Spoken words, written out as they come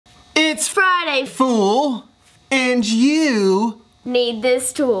It's Friday, fool, and you need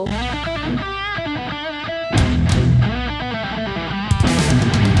this tool.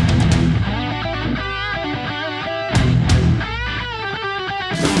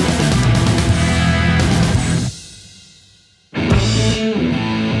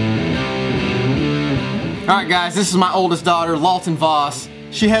 Alright guys, this is my oldest daughter, Lawton Voss.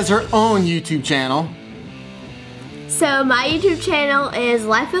 She has her own YouTube channel. So my YouTube channel is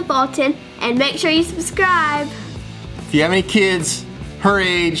Life with Lawton, and make sure you subscribe. If you have any kids her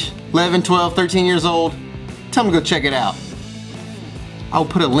age, 11, 12, 13 years old, tell them to go check it out. I'll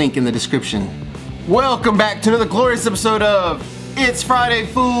put a link in the description. Welcome back to another glorious episode of It's Friday,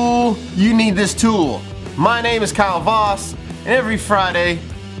 Fool, You Need This Tool. My name is Kyle Voss, and every Friday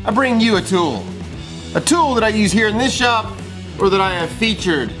I bring you a tool. A tool that I use here in this shop or that I have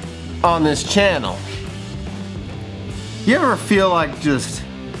featured on this channel. You ever feel like just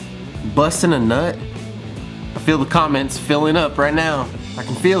busting a nut? I feel the comments filling up right now. I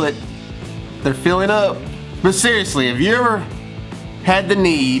can feel it. They're filling up. But seriously, have you ever had the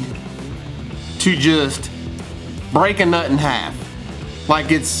need to just break a nut in half? Like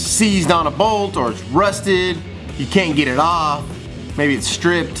it's seized on a bolt or it's rusted, you can't get it off, maybe it's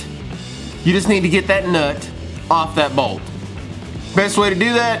stripped. You just need to get that nut off that bolt. Best way to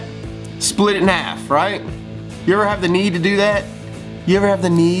do that, split it in half, right? You ever have the need to do that? You ever have the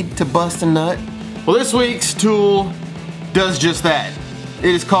need to bust a nut? Well, this week's tool does just that. It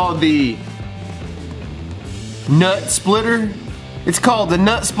is called the nut splitter. It's called the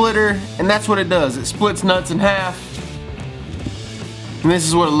nut splitter, and that's what it does. It splits nuts in half. And this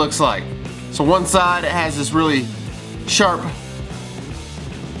is what it looks like. So one side, it has this really sharp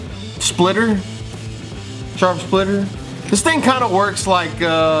splitter. This thing kind of works like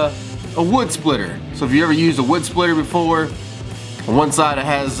a wood splitter. So if you ever used a wood splitter before, on one side it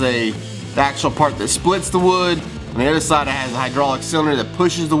has the actual part that splits the wood, on the other side it has a hydraulic cylinder that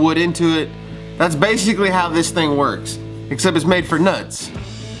pushes the wood into it. That's basically how this thing works, except it's made for nuts.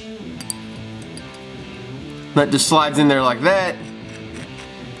 Nut just slides in there like that.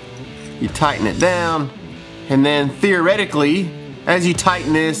 You tighten it down, and then theoretically, as you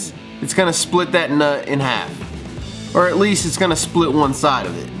tighten this, it's gonna split that nut in half. Or at least it's gonna split one side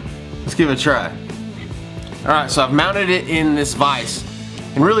of it. Let's give it a try. Alright, so I've mounted it in this vise.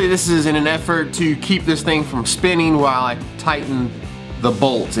 And really this is in an effort to keep this thing from spinning while I tighten the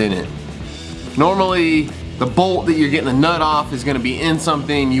bolts in it. Normally, the bolt that you're getting the nut off is gonna be in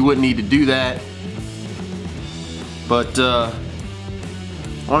something, you wouldn't need to do that. But I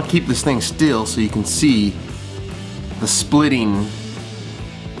wanna keep this thing still so you can see the splitting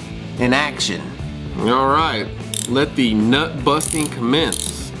in action. Alright, let the nut busting commence.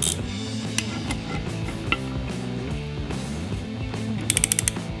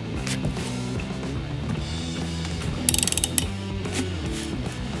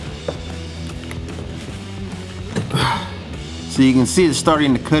 So you can see it's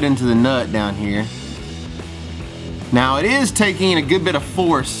starting to cut into the nut down here. Now it is taking a good bit of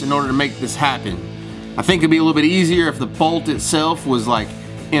force in order to make this happen. I think it'd be a little bit easier if the bolt itself was like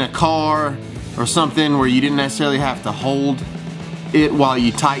in a car or something where you didn't necessarily have to hold it while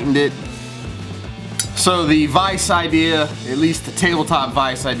you tightened it. So the vise idea, at least the tabletop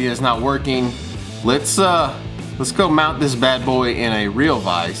vise idea, is not working. Let's go mount this bad boy in a real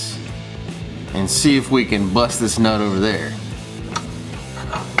vise and see if we can bust this nut over there.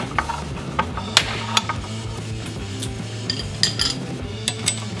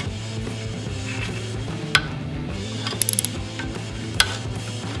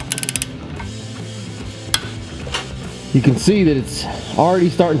 You can see that it's already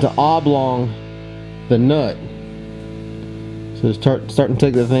starting to oblong the nut. So it's starting to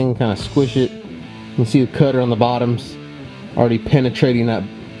take the thing and kind of squish it. You can see the cutter on the bottoms already penetrating that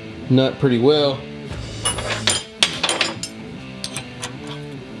nut pretty well.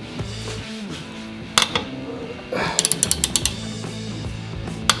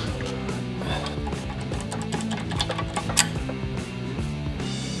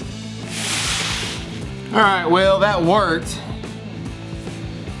 Alright, well that worked.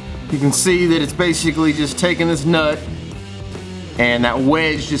 You can see that it's basically just taking this nut and that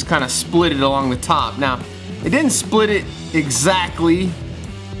wedge just kind of split it along the top. Now, it didn't split it exactly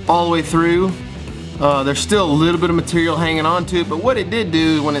all the way through. There's still a little bit of material hanging on to it, but what it did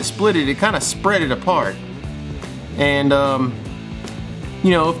do is when it split it, it kind of spread it apart. And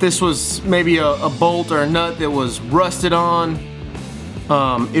you know, if this was maybe a bolt or a nut that was rusted on,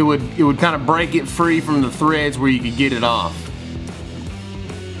 it would kind of break it free from the threads where you could get it off.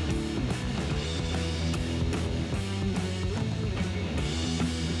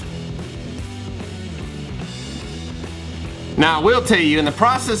 Now I will tell you, in the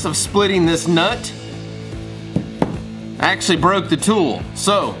process of splitting this nut, I actually broke the tool.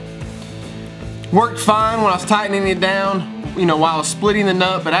 So, worked fine when I was tightening it down, you know, while I was splitting the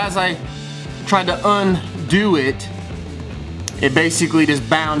nut, but as I tried to undo it, it basically just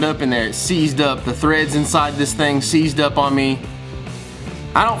bound up in there. It seized up. The threads inside this thing seized up on me.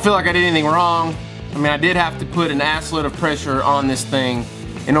 I don't feel like I did anything wrong. I mean, I did have to put an asslet of pressure on this thing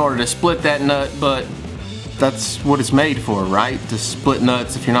in order to split that nut, but that's what it's made for, right? To split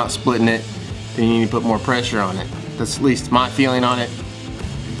nuts. If you're not splitting it, then you need to put more pressure on it. That's at least my feeling on it.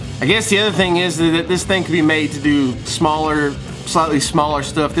 I guess the other thing is that this thing could be made to do smaller, slightly smaller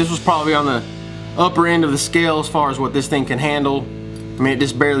stuff. This was probably on the upper end of the scale as far as what this thing can handle. I mean, it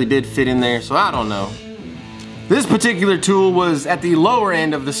just barely did fit in there, so I don't know. This particular tool was at the lower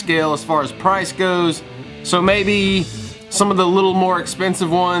end of the scale as far as price goes, so maybe some of the little more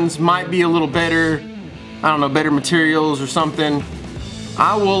expensive ones might be a little better. I don't know, better materials or something.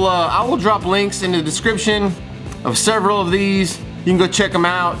 I will drop links in the description of several of these. You can go check them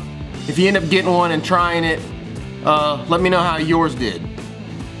out. If you end up getting one and trying it, let me know how yours did.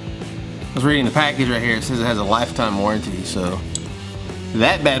 I was reading the package right here. It says it has a lifetime warranty, so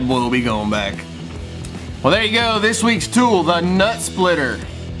that bad boy will be going back. Well, there you go. This week's tool, the nut splitter.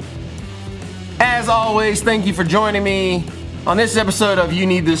 As always, thank you for joining me on this episode of You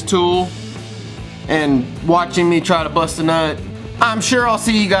Need This Tool and watching me try to bust a nut. I'm sure I'll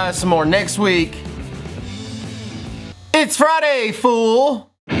see you guys some more next week. It's Friday, fool!